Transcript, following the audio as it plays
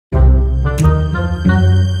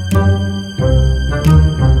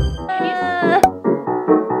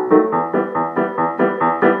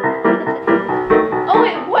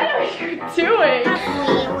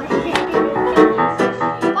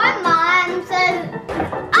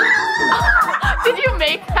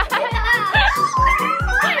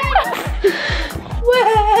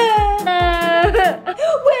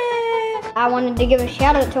I wanted to give a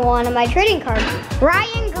shout out to one of my trading cards,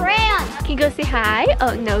 Brian Grant. Can you go say hi?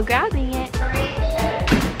 Oh, no grabbing it.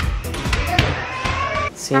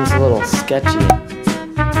 Seems a little sketchy.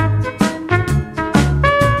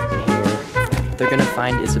 Here, they're gonna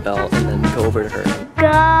find Isabel and then go over to her.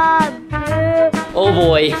 God. Oh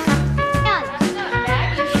boy.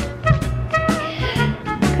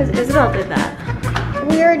 Because Isabel did that.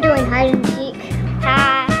 We were doing hide and seek.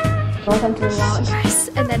 Hi. Welcome to the vlog. Yes,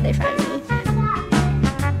 and then they find me.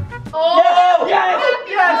 Oh! Yes!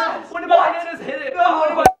 Yes! What about bananas hit it? No!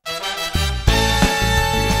 What about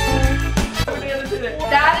bananas hit it?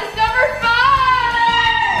 That is number 5!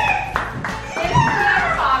 It's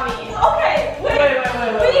not Tommy. Okay, wait.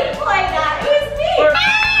 We didn't play that. It was me.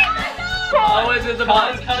 Oh, is it the ball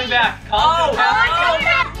is coming back? Oh!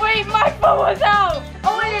 Wait, my phone was out.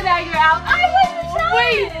 Oh, wait, did I go out? I wasn't trying.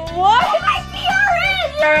 Wait, what? My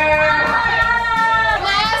CRN!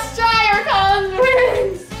 Last try or Collins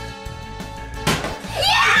wins.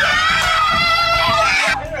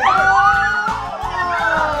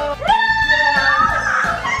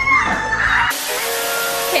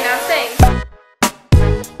 Okay, now I'm saying.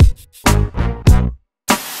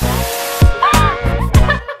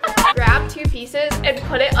 Grab 2 pieces and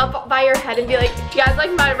put it up by your head and be like, "You guys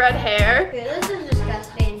like my red hair?" Okay, this is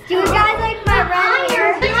disgusting. Do you guys like my red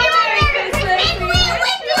hair?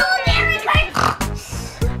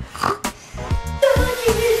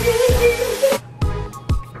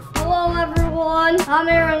 Hello everyone, I'm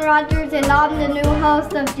Aaron Rodgers and I'm the new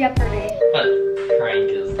host of Jeopardy. What prank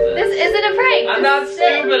is this? This isn't a prank. I'm not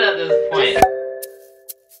stupid at this point.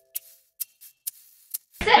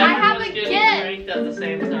 Sit, I have a Everyone's getting gift. pranked at the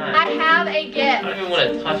same time. I have a I gift. don't even want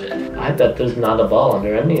to touch it. I bet there's not a ball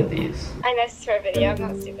under any of these. I know this is for a video, I'm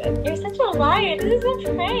not stupid. You're such a liar, this is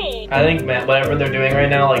a prank. I think whatever they're doing right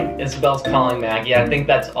now, like Isabel's calling Maggie, I think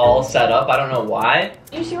that's all set up. I don't know why.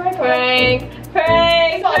 You should write prank.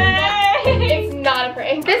 Prank. It's not a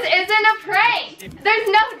prank. This isn't a prank. There's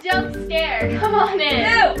no jump scare. Come on in.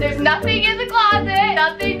 No. There's nothing in the closet.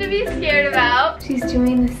 Nothing to be scared about. She's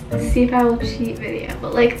doing this see if I will cheat video,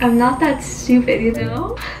 but like I'm not that stupid, you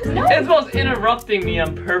know? No. Isabel's interrupting me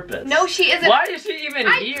on purpose. No, she isn't. Why is she even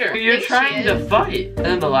here? You're think trying she to is. fight. And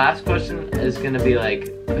then the last question is gonna be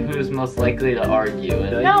like, who's most likely to argue?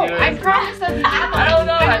 And No, I promise that's not. I don't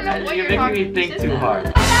know. I don't know what You're you're making me think too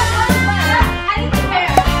hard.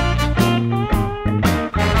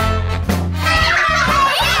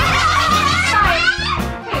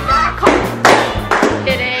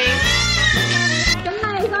 Kidding.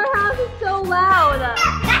 Guys, our house is so loud.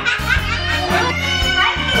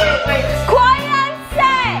 Quiet and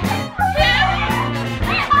set.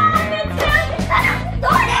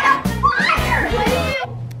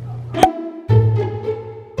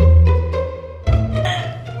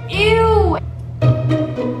 Ew. 3,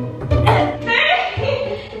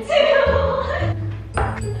 2, 1.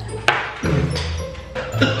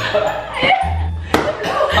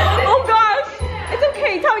 Oh gosh! It's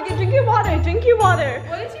okay, Tommy, drink your water, drink your water.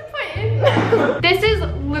 What did you put in? This is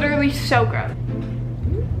literally so gross.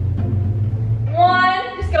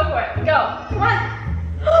 1, just go for it. Go. 1.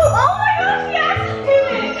 Oh my gosh, she actually did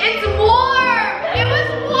it! It's warm! It was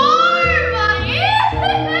warm! Ew!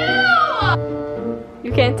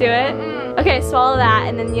 You can't do it? Okay, swallow that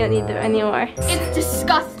and then you don't need it anymore. It's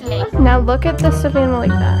disgusting. Now look at the stuffed animal like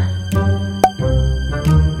that.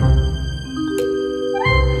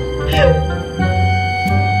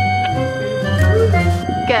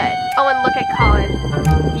 Good. Owen, look at Colin.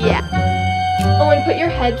 Yeah. Owen, put your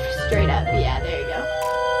head straight up. Yeah, there you go.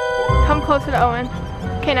 Come closer to Owen.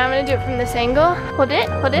 Okay, now I'm gonna do it from this angle. Hold it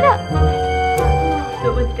up. Do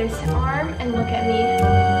it with this arm and look at me.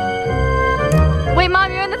 Wait,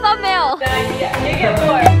 Mom, you're in the thumbnail. Yeah, you get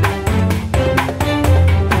more.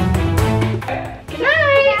 Good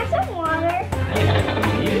night. Some water.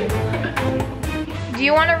 Do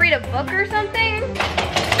you want to read a book or something?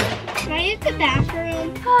 Can I use the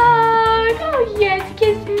bathroom? Oh yes,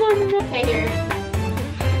 kiss Mama. Okay, here.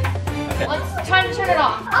 Let's try to turn it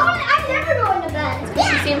off. I'm never going to bed.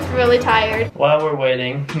 She seems really tired. While we're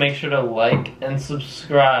waiting, make sure to like and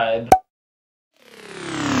subscribe.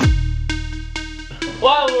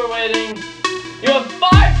 While we're waiting, you have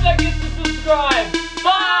 5 seconds to subscribe.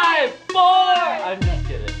 5, 4. I'm just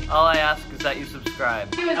kidding. All I ask is that you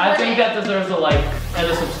subscribe. I think that deserves a like and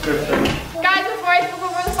a subscription. Guys, before I flip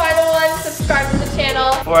over the final one, subscribe to the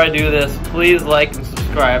channel. Before I do this, please like and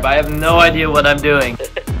subscribe. I have no idea what I'm doing.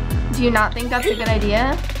 Do you not think that's a good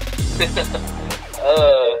idea?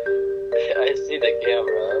 I see the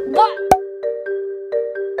camera. What?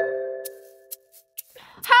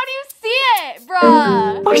 How do you see it? it,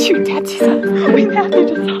 bruh. Oh, shoot, Dad sees us. We have to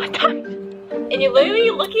do this all the time. And you're literally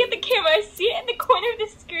looking at the camera. I see it in the corner of the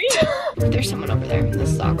screen. There's someone over there.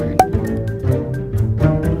 This is awkward.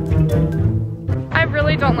 I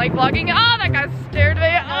really don't like vlogging. Oh, that guy stared at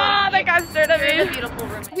me. Oh, that guy stared at me. Beautiful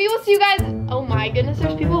room. We will see you guys. Oh my goodness,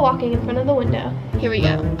 there's people walking in front of the window. Here we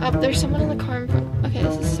go. There's someone in the car in front. Okay,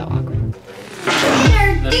 this is so awkward.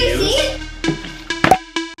 Peter, do you see it?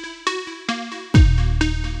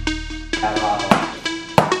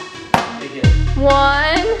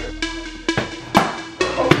 One.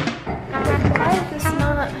 Why is this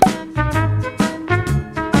not?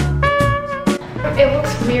 It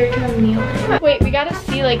looks weird because I'm kneeling. Wait, we gotta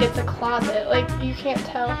see like it's a closet. Like you can't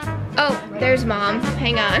tell. Oh, there's Mom.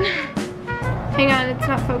 Hang on. Hang on, it's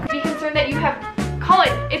not focused. Be concerned that you have. Call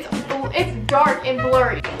it. It's dark and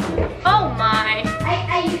blurry. Oh my.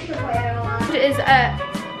 I used to play it a lot. It is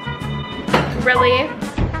really.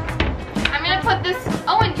 I'm gonna put this.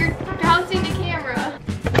 Oh, and you're bouncing the camera.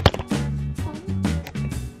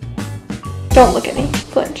 Don't look at me,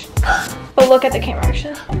 flinch. But look at the camera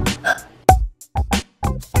actually.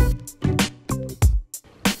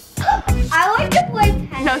 I like to play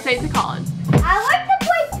tennis. No, say it to Colin. I like to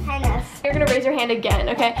play tennis. You're gonna raise your hand again,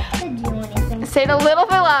 okay? To do anything. Say it a little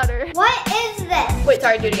bit louder. What is this? Wait,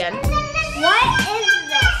 sorry, do it again. What is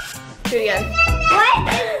this? Do it again.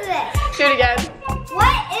 What is this? Do it again.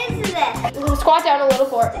 What is this? Squat down a little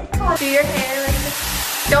for it. Do your hair like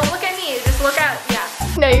this. Don't look at me, just look out, yeah.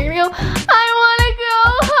 No, you're gonna go, I wanna go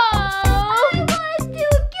home. I want to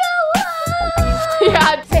go home.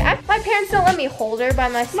 Yeah, say, my parents don't let me hold her by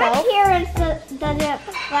myself. My parents doesn't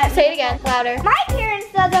let Say me. it again, louder. My parents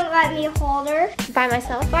doesn't let me hold her By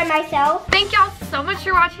myself. by myself. Thank y'all so much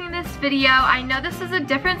for watching this video. I know this is a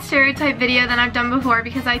different stereotype video than I've done before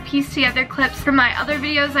because I pieced together clips from my other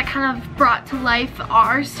videos that kind of brought to life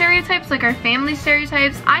our stereotypes, like our family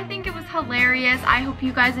stereotypes. I think it was hilarious. I hope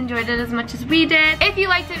you guys enjoyed it as much as we did. If you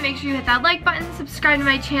liked it, make sure you hit that like button, subscribe to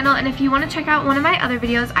my channel, and if you want to check out one of my other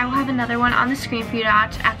videos, I will have another one on the screen for you to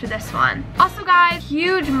watch after this one. Also guys,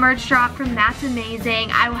 huge merch drop from That's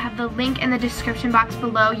Amazing. I will have the link in the description box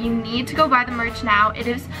below. You need to go buy the merch now. It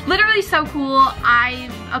is literally so cool. I'm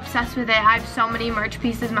obsessed with it. I have so many merch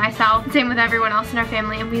pieces myself. Same with everyone else in our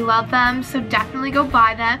family, and we love them. So definitely go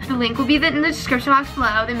buy them. The link will be in the description box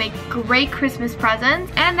below. They make great Christmas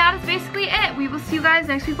presents. And that is basically it. We will see you guys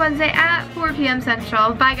next week Wednesday at 4 p.m.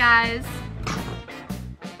 Central. Bye guys.